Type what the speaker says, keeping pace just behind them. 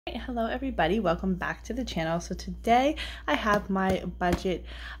Hello everybody, welcome back to the channel. So today I have my budget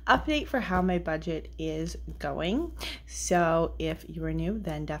update for how my budget is going. So if you are new,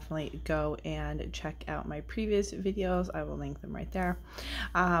 then definitely go and check out my previous videos. I will link them right there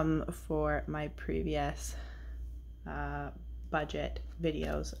for my previous budget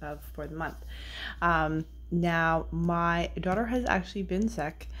videos for the month. Now my daughter has actually been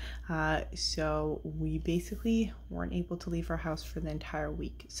sick, so we basically weren't able to leave our house for the entire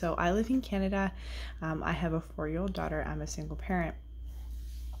week. So I live in Canada. I have a 4-year-old daughter. I'm a single parent.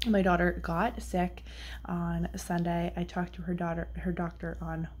 My daughter got sick on Sunday. I talked to her doctor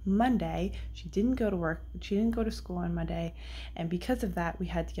on Monday. She didn't go to work. She didn't go to school on Monday, and because of that, we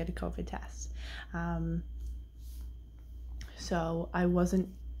had to get a COVID test. So I wasn't.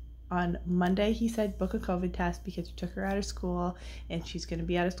 On Monday, he said book a COVID test because you took her out of school and she's going to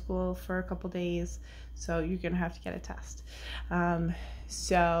be out of school for a couple days, so you're going to have to get a test. I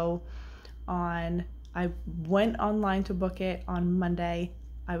went online to book it on Monday.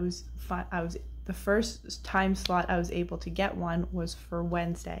 The first time slot I was able to get one was for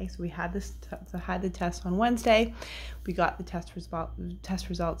Wednesday. So we had the test on Wednesday. We got the test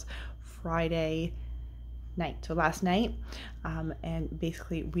results Friday night, so last night, and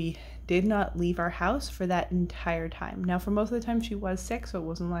basically we did not leave our house for that entire time. Now for most of the time she was sick, so it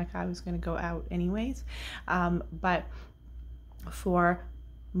wasn't like I was going to go out anyways, but for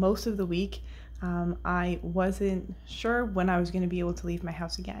most of the week I wasn't sure when I was going to be able to leave my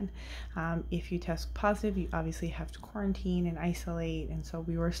house again. If you test positive, you obviously have to quarantine and isolate, and so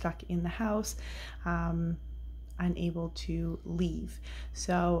we were stuck in the house, unable to leave.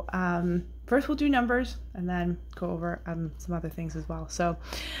 So first we'll do numbers and then go over some other things as well. So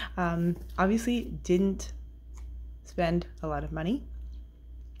obviously didn't spend a lot of money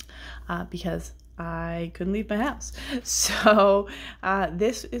because I couldn't leave my house. So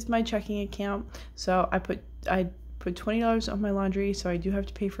this is my checking account. So I put $20 on my laundry, so I do have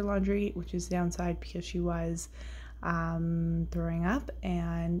to pay for laundry, which is the downside because she was throwing up,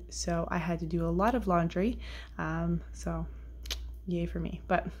 and so I had to do a lot of laundry, so yay for me,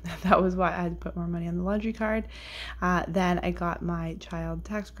 but that was why I had to put more money on the laundry card. Then I got my child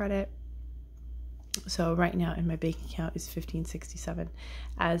tax credit, so right now in my bank account is $15.67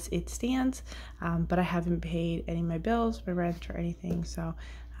 as it stands, but I haven't paid any of my bills, my rent, or anything, so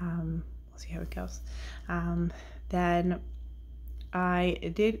we'll see how it goes. Then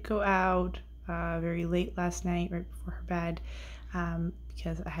I did go out very late last night, right before her bed,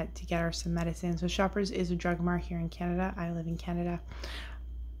 because I had to get her some medicine. So Shoppers is a drug mart here in Canada. I live in Canada.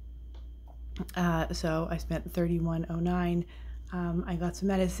 So I spent $31.09. I got some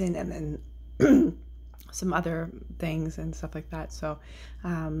medicine and then some other things and stuff like that. So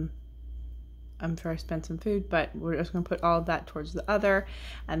I'm sure I spent some food, but we're just going to put all of that towards the other.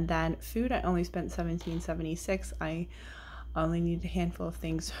 And then food, I only spent $17.76. I only needed a handful of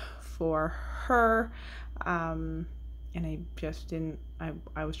things for her, and I just didn't,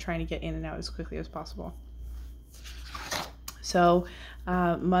 I was trying to get in and out as quickly as possible. So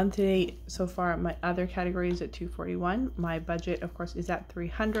month to date so far, my other category is at $241. My budget of course is at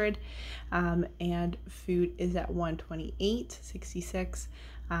 $300, and food is at $128.66.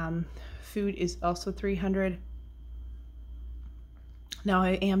 Food is also $300. Now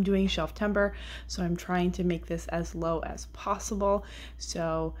I am doing Shelftember, so I'm trying to make this as low as possible.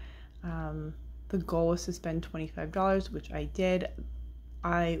 So the goal was to spend $25, which I did.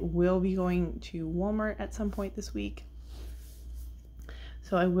 I will be going to Walmart at some point this week,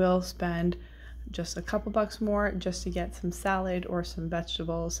 so I will spend just a couple bucks more just to get some salad or some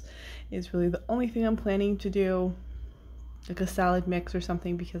vegetables. Is really the only thing I'm planning to do, like a salad mix or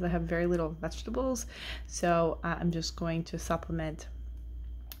something, because I have very little vegetables. So I'm just going to supplement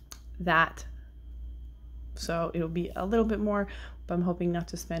that, so it'll be a little bit more, but I'm hoping not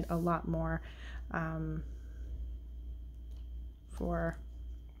to spend a lot more for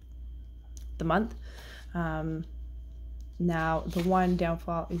the month. Now the one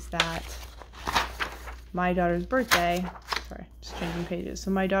downfall is that my daughter's birthday, sorry, just changing pages. So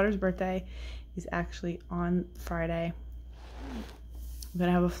my daughter's birthday is actually on Friday. I'm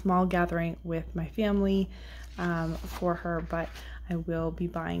gonna have a small gathering with my family for her, but I will be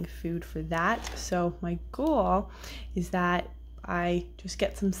buying food for that. So my goal is that I just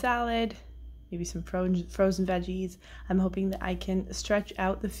get some salad, maybe some frozen veggies. I'm hoping that I can stretch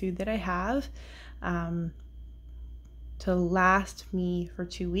out the food that I have to last me for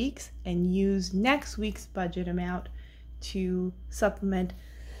 2 weeks, and use next week's budget amount to supplement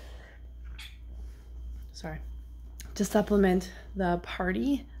the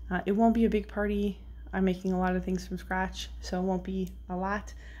party. It won't be a big party. I'm making a lot of things from scratch, so it won't be a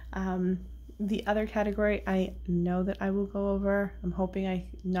lot. The other category, I know that I will go over. I'm hoping I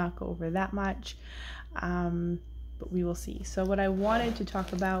not go over that much, but we will see. So what I wanted to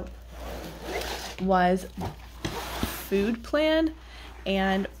talk about was food plan,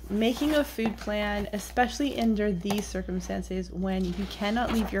 and making a food plan, especially under these circumstances when you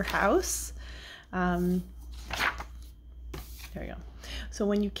cannot leave your house. There we go. So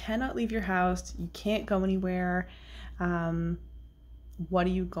when you cannot leave your house, you can't go anywhere. What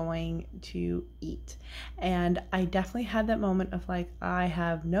are you going to eat? And I definitely had that moment of like, I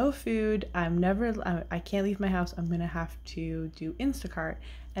have no food. I can't leave my house. I'm gonna have to do Instacart.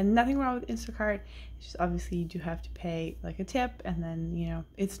 And nothing wrong with Instacart. It's just obviously you do have to pay like a tip, and then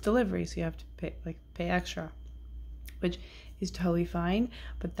it's delivery, so you have to pay extra, which is totally fine.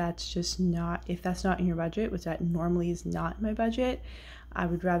 But that's just not, if that's not in your budget, which that normally is not my budget, I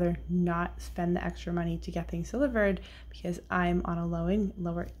would rather not spend the extra money to get things delivered, because I'm on a low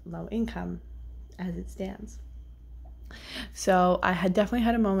income as it stands. So I had definitely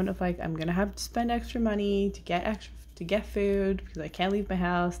had a moment of like, I'm gonna have to spend extra money to get food because I can't leave my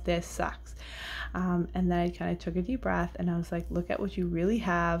house. This sucks. And then I kind of took a deep breath and I was like, look at what you really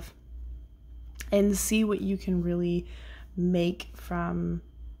have and see what you can really make from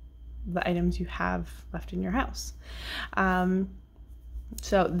the items you have left in your house.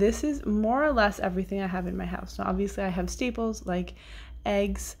 So this is more or less everything I have in my house. Now, obviously I have staples like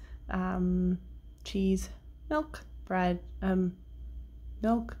eggs, cheese, milk, bread,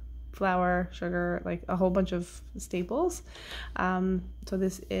 milk, flour, sugar, like a whole bunch of staples. So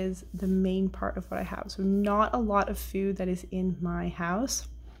this is the main part of what I have. So not a lot of food that is in my house.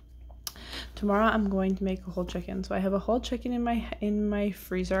 Tomorrow I'm going to make a whole chicken. So I have a whole chicken in my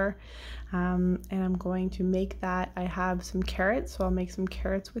freezer, and I'm going to make that. I have some carrots, so I'll make some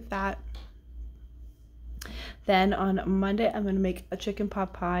carrots with that. Then on Monday I'm going to make a chicken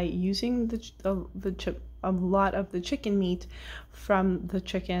pot pie using a lot of the chicken meat from the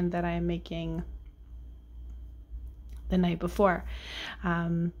chicken that I am making the night before.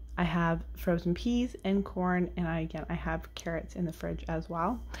 I have frozen peas and corn, and I have carrots in the fridge as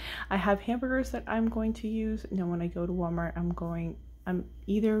well. I have hamburgers that I'm going to use. When I go to Walmart, I'm going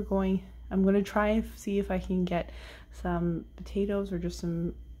to try and see if I can get some potatoes or just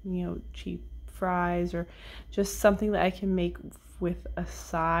some, cheap fries or just something that I can make with a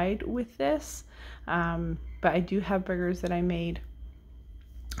side with this. But I do have burgers that I made.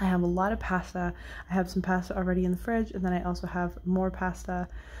 I have a lot of pasta. I have some pasta already in the fridge, and then I also have more pasta.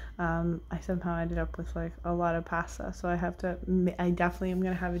 I somehow ended up with like a lot of pasta, so I definitely am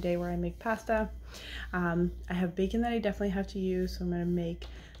going to have a day where I make pasta. I have bacon that I definitely have to use, so I'm going to make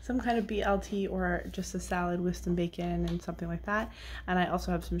some kind of BLT or just a salad with some bacon and something like that. And I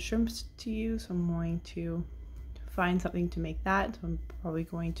also have some shrimps to use, so I'm going to find something to make that. So I'm probably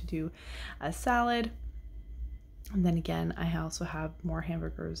going to do a salad. And then again, I also have more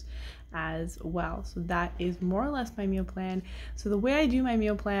hamburgers as well. So that is more or less my meal plan. So the way I do my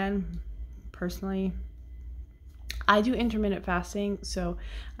meal plan, personally, I do intermittent fasting. So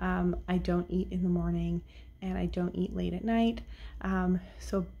I don't eat in the morning and I don't eat late at night. And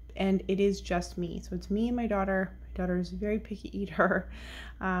it is just me. So it's me and my daughter. My daughter is a very picky eater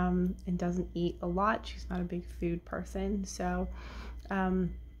and doesn't eat a lot. She's not a big food person. So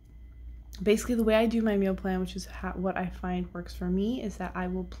basically the way I do my meal plan, which is what I find works for me, is that I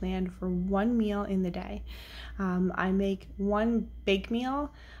will plan for one meal in the day. I make one big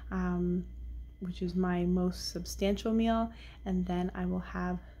meal, which is my most substantial meal, and then I will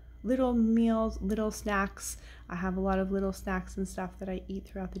have little meals, little snacks. I have a lot of little snacks and stuff that I eat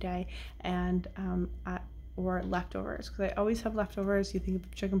throughout the day, and or leftovers, because I always have leftovers. You think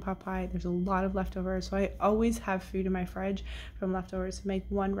of chicken pot pie, there's a lot of leftovers, so I always have food in my fridge from leftovers to make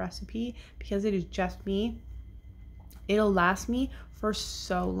one recipe. Because it is just me, it'll last me for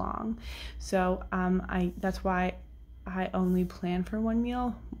so long. So that's why I only plan for one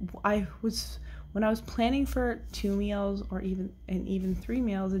meal. When I was planning for 2 meals or even 3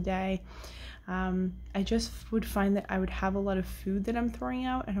 meals a day, I just would find that I would have a lot of food that I'm throwing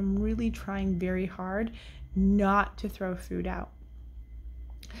out, and I'm really trying very hard not to throw food out.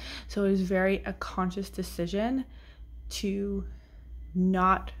 So it was a conscious decision to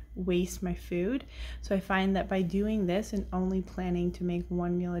not waste my food. So I find that by doing this and only planning to make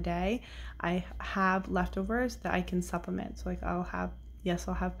one meal a day, I have leftovers that I can supplement. So like I'll have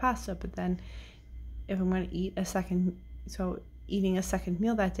pasta, but then if I'm going to eat eating a second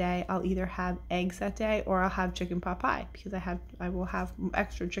meal that day, I'll either have eggs that day or I'll have chicken pot pie, because I will have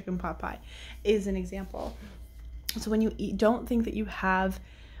extra chicken pot pie, is an example. So when you don't think that you have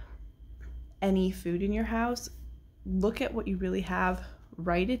any food in your house, look at what you really have,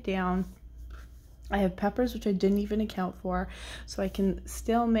 write it down. I have peppers, which I didn't even account for, so I can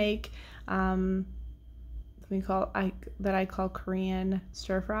still make that I call Korean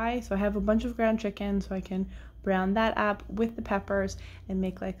stir fry. So I have a bunch of ground chicken, so I can brown that up with the peppers and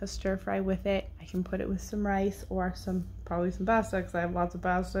make like a stir fry with it. I can put it with some rice or probably some pasta, because I have lots of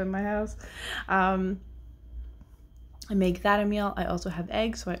pasta in my house. I make that a meal. I also have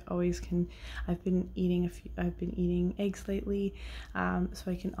eggs, so I always can. I've been eating eggs lately, so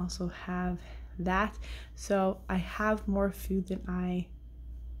I can also have that. So I have more food than I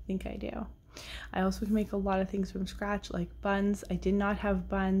think I do. I also can make a lot of things from scratch, like buns. I did not have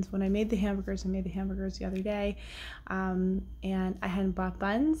buns when I made the hamburgers. I made the hamburgers the other day, and I hadn't bought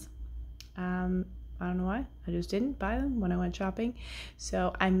buns. I don't know why. I just didn't buy them when I went shopping.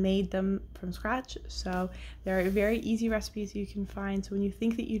 So I made them from scratch. So there are very easy recipes you can find. So when you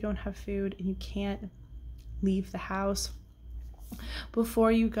think that you don't have food and you can't leave the house,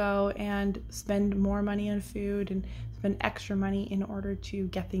 before you go and spend more money on food and spend extra money in order to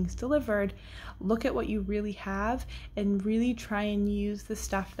get things delivered, look at what you really have and really try and use the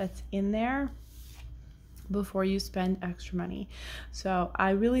stuff that's in there before you spend extra money. So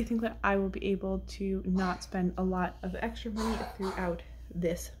I really think that I will be able to not spend a lot of extra money throughout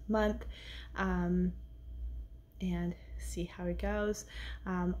this month, and see how it goes.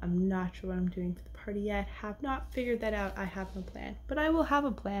 I'm not sure what I'm doing for the party yet. Have not figured that out. I have no plan, but I will have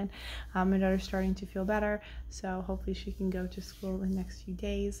a plan. My daughter's starting to feel better, so hopefully she can go to school in the next few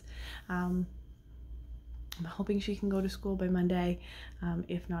days. I'm hoping she can go to school by Monday,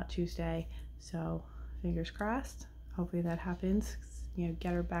 if not Tuesday. So fingers crossed. Hopefully that happens. You know,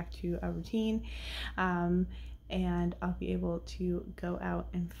 get her back to a routine. And I'll be able to go out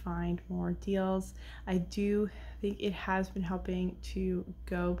and find more deals. I do think it has been helping to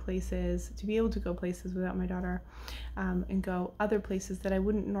go places, to be able to go places without my daughter, and go other places that I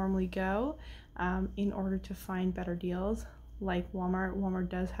wouldn't normally go, in order to find better deals, like Walmart. Walmart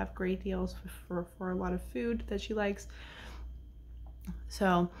does have great deals for a lot of food that she likes.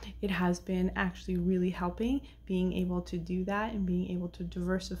 So it has been actually really helping being able to do that and being able to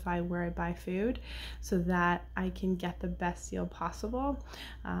diversify where I buy food so that I can get the best deal possible.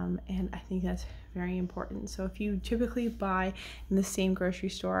 And I think that's very important. So if you typically buy in the same grocery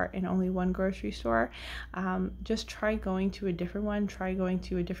store and only one grocery store, just try going to a different one. Try going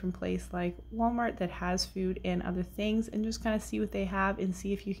to a different place like Walmart that has food and other things, and just kind of see what they have and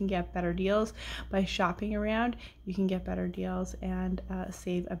see if you can get better deals. By shopping around, you can get better deals and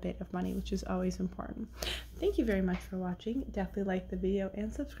save a bit of money, which is always important. Thank you very much for watching. Definitely like the video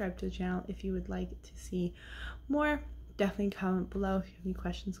and subscribe to the channel if you would like to see more. Definitely comment below if you have any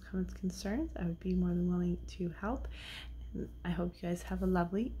questions, comments, concerns. I would be more than willing to help. And I hope you guys have a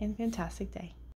lovely and fantastic day.